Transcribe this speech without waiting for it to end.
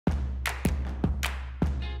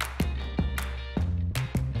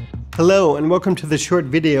Hello and welcome to this short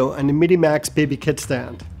video on the Midi-Max Baby Kit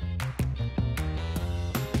Stand.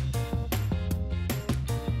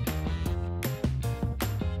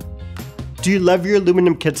 Do you love your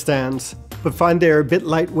aluminum kit stands, but find they are a bit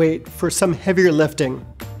lightweight for some heavier lifting,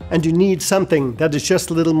 and you need something that is just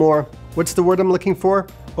a little more, what's the word I'm looking for?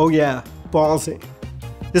 Oh yeah, ballsy.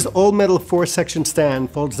 This all-metal 4-section stand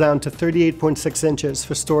folds down to 38.6 inches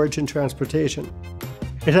for storage and transportation.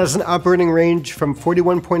 It has an operating range from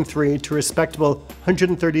 41.3 to a respectable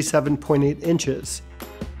 137.8 inches,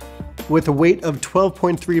 with a weight of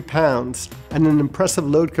 12.3 pounds and an impressive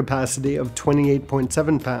load capacity of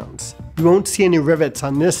 28.7 pounds. You won't see any rivets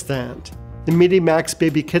on this stand. The Midi-Max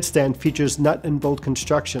Baby Kit Stand features nut and bolt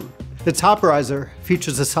construction. The top riser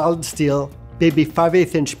features a solid steel baby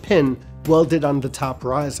 5/8 inch pin welded on the top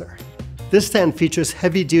riser. This stand features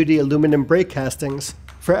heavy-duty aluminum brake castings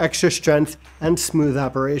for extra strength and smooth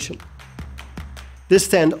operation. This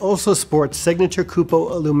stand also sports signature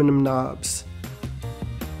Kupo aluminum knobs.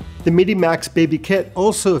 The Midi-Max Baby Kit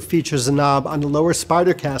also features a knob on the lower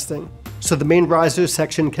spider casting, so the main riser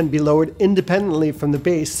section can be lowered independently from the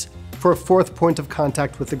base for a fourth point of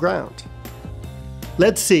contact with the ground.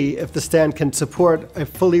 Let's see if the stand can support a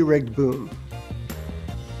fully rigged boom.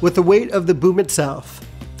 With the weight of the boom itself,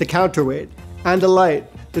 the counterweight, and a light,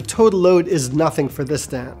 the total load is nothing for this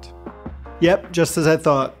stand. Yep, just as I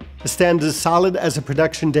thought, the stand is as solid as a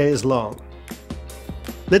production day is long.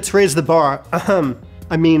 Let's raise the bar,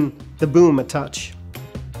 the boom a touch.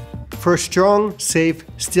 For a strong, safe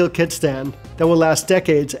steel kit stand that will last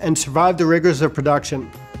decades and survive the rigors of production,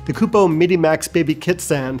 the Kupo Midi-Max Baby Kit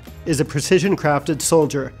Stand is a precision-crafted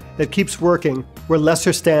soldier that keeps working where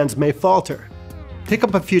lesser stands may falter. Pick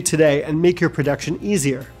up a few today and make your production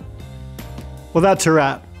easier. Well, that's a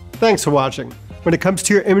wrap. Thanks for watching. When it comes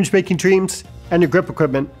to your image-making dreams and your grip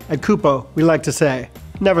equipment, at Kupo, we like to say,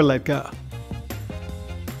 never let go.